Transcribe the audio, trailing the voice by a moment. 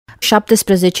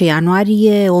17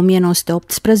 ianuarie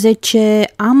 1918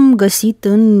 am găsit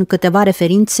în câteva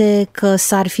referințe că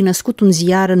s-ar fi născut un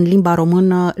ziar în limba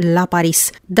română la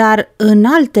Paris, dar în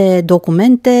alte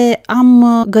documente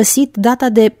am găsit data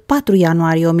de 4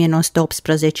 ianuarie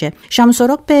 1918 și am să o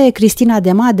rog pe Cristina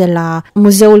Dema de la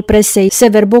Muzeul Presei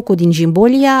Sever Bocu din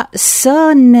Jimbolia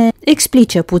să ne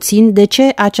explice puțin de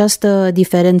ce această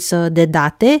diferență de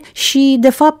date și, de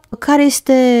fapt, care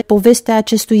este povestea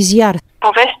acestui ziar.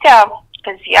 Povestea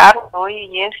ziarului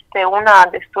este una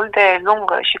destul de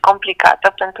lungă și complicată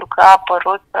pentru că a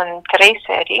apărut în 3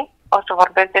 serii. O să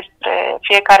vorbesc despre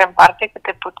fiecare în parte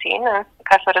câte puțin,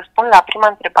 ca să răspund la prima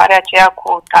întrebare, aceea cu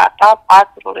data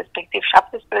 4, respectiv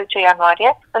 17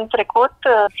 ianuarie. În trecut,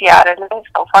 ziarele,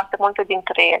 sau foarte multe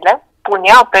dintre ele,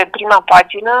 puneau pe prima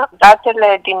pagină datele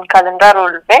din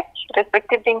calendarul vechi,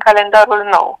 respectiv din calendarul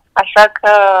nou. Așa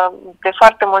că de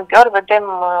foarte multe ori vedem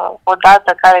o dată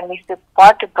care ni se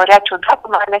poate părea ciudată,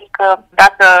 mai ales că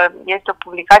dacă este o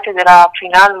publicație de la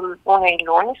finalul unei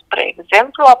luni, spre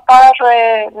exemplu, apare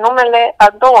numele a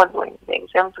 2 luni, de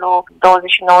exemplu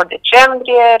 29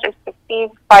 decembrie, respectiv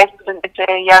 14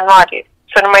 ianuarie.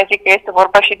 Să nu mai zic că este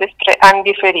vorba și despre ani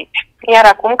diferiți. Iar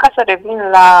acum, ca să revin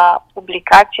la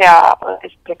publicația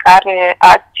despre care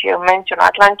ați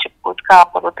menționat la început, că a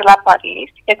apărut la Paris,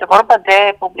 este vorba de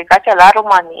publicația la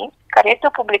Roumanie, care este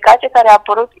o publicație care a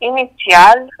apărut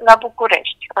inițial la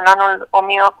București, în anul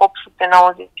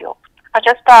 1898.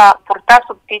 Aceasta purta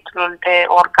subtitlul de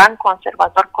organ,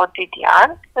 conservateur, quotidien,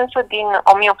 însă din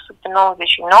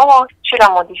 1899 și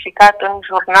l-a modificat în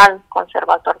jurnal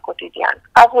conservator quotidien.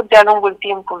 A avut de-a lungul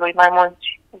timpului mai mulți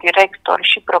directori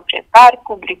și proprietari,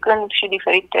 publicând și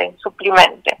diferite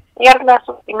suplimente. Iar la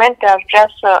suplimente aș vrea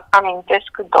să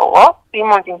amintesc 2.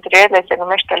 Primul dintre ele se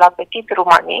numește La Petit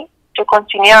Roumanie, ce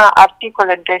conținea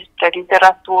articole despre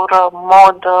literatură,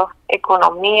 modă,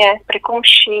 economie, precum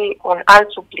și un alt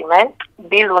supliment,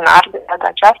 bilunar de data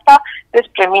aceasta,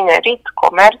 despre minerit,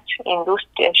 comerț,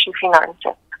 industrie și finanțe.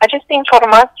 Aceste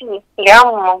informații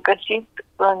le-am găsit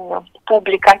în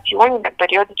publicațiuni de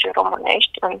periodice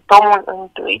românești, în tomul 1,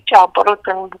 ce a apărut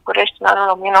în București în anul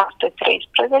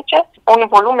 1913, un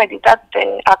volum editat de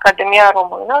Academia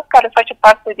Română, care face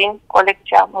parte din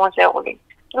colecția muzeului.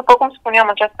 După cum spuneam,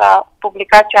 această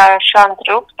publicație și-a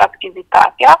întrerupt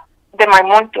activitatea de mai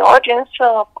multe ori, însă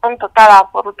în total a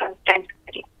apărut în 3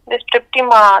 serii. Despre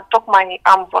prima tocmai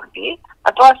am vorbit, a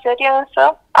doua serie însă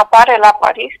apare la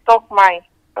Paris tocmai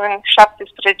în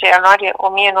 17 ianuarie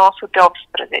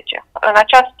 1918. În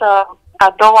această a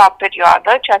doua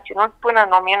perioadă, ce a ținut până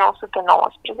în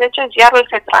 1919, ziarul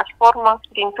se transformă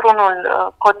dintr-unul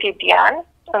cotidian,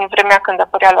 în vremea când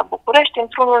apărea la București,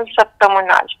 într-unul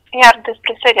săptămânal. Iar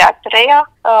despre seria a 3-a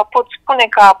pot spune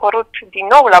că a apărut din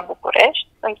nou la București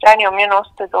între anii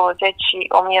 1920 și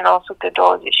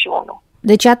 1921.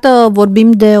 Deci, iată,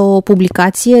 vorbim de o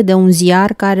publicație, de un ziar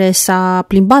care s-a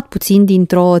plimbat puțin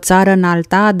dintr-o țară în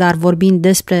alta, dar vorbind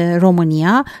despre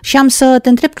România. Și am să te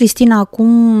întreb, Cristina,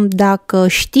 acum dacă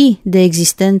știi de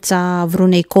existența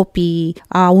vreunei copii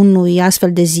a unui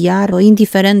astfel de ziar,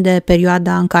 indiferent de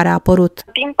perioada în care a apărut.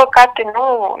 Din păcate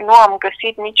nu am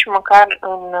găsit nici măcar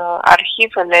în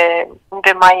arhivele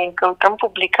unde mai căutăm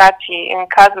publicații, în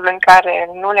cazul în care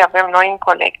nu le avem noi în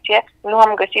colecție, nu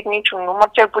am găsit niciun număr,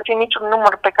 cel puțin niciun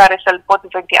număr pe care să-l pot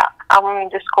vedea. Am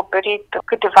descoperit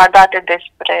câteva date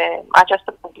despre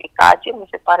această publicație,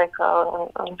 mi se pare că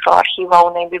într-o arhivă a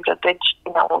unei biblioteci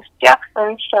din Austria,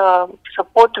 însă să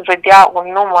pot vedea un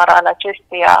număr al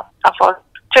acesteia a fost,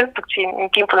 cel puțin în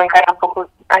timpul în care am făcut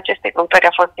aceste căutări,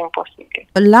 a fost imposibil.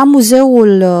 La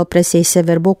Muzeul Presei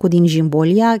Sever Bocu din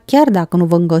Jimbolia, chiar dacă nu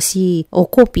vom găsi o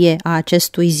copie a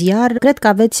acestui ziar, cred că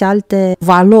aveți alte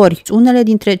valori, unele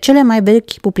dintre cele mai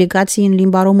vechi publicații în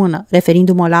limba română,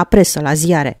 referindu-mă la presă, la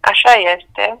ziare. Așa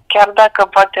este, chiar dacă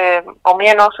poate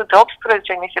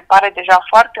 1918 mi se pare deja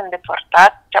foarte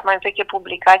îndepărtat, cea mai veche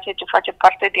publicație ce face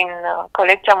parte din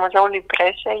colecția Muzeului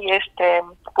Presei este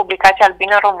publicația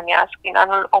albină românească din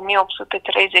anul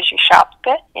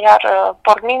 1837, iar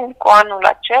pornind cu anul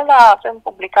acela avem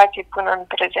publicații până în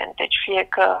prezent. Deci fie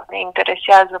că ne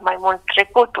interesează mai mult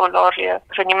trecutul ori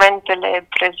evenimentele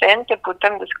prezente,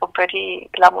 putem descoperi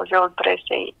la Muzeul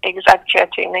Presei exact ceea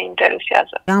ce ne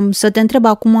interesează. Am să te întreb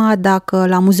acum dacă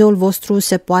la muzeul vostru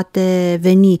se poate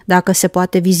veni, dacă se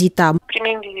poate vizita.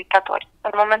 Primim vizitatori.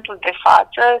 În momentul de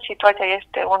față, situația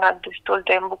este una destul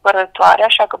de îmbucurătoare,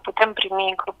 așa că putem primi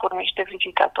în grupuri mici de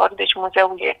vizitatori, deci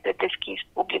muzeul este deschis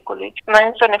publicului. Noi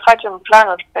însă ne facem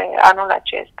planuri pe anul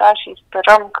acesta și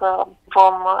sperăm că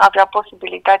vom avea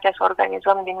posibilitatea să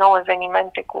organizăm din nou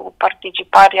evenimente cu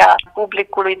participarea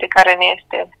publicului de care ne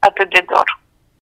este atât de dor.